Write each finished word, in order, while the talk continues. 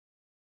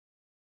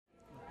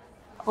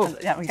Oh,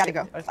 yeah, we gotta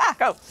go.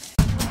 Go.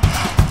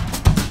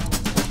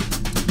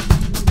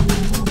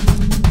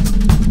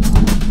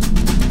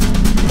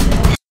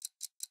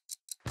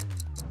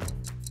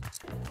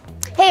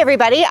 Hey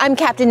everybody, I'm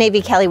Captain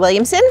Navy Kelly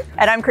Williamson.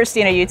 And I'm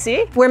Christina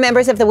Jutzi. We're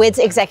members of the WIDS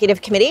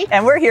Executive Committee.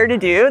 And we're here to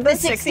do the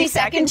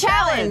 60-second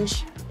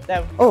challenge.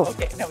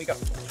 Okay, now we go.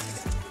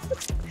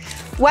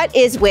 What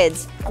is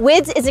WIDS?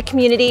 WIDS is a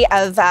community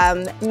of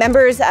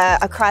members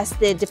across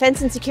the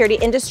defense and security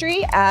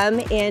industry,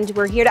 and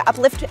we're here to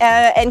uplift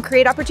and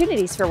create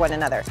opportunities for one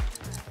another.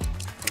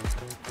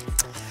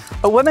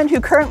 A woman who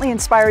currently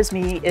inspires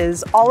me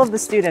is all of the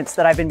students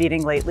that I've been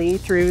meeting lately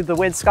through the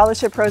WIDS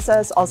scholarship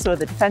process, also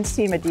the defense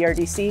team at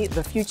DRDC.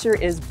 The future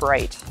is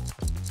bright.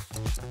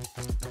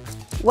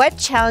 What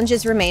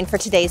challenges remain for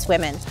today's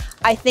women?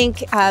 I think,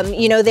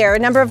 there are a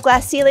number of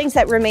glass ceilings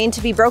that remain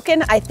to be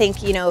broken. I think,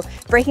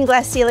 breaking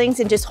glass ceilings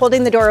and just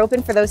holding the door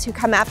open for those who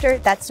come after,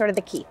 that's sort of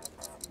the key.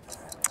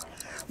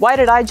 Why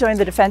did I join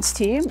the defense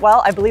team?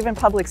 Well, I believe in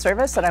public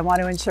service and I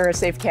want to ensure a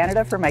safe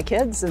Canada for my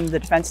kids, and the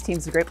defense team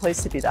is a great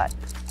place to do that.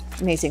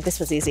 Amazing, this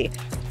was easy.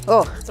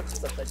 Oh,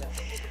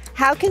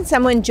 how can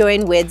someone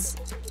join WIDS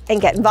and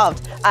get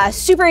involved?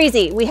 Super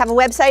easy. We have a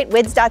website,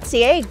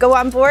 wids.ca. Go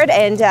on board,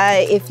 and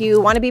if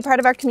you want to be part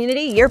of our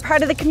community, you're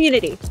part of the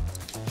community.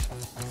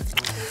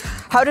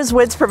 How does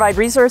WIDS provide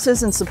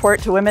resources and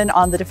support to women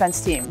on the defense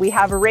team? We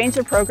have a range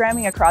of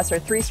programming across our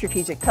 3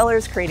 strategic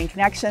pillars: creating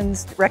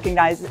connections,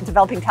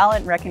 developing talent,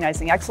 and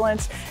recognizing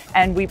excellence.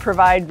 And we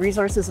provide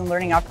resources and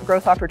learning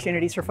growth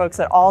opportunities for folks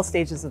at all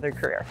stages of their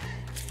career.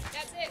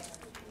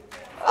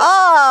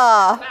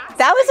 Oh,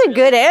 that was a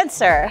good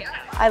answer.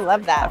 I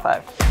love that.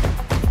 High five.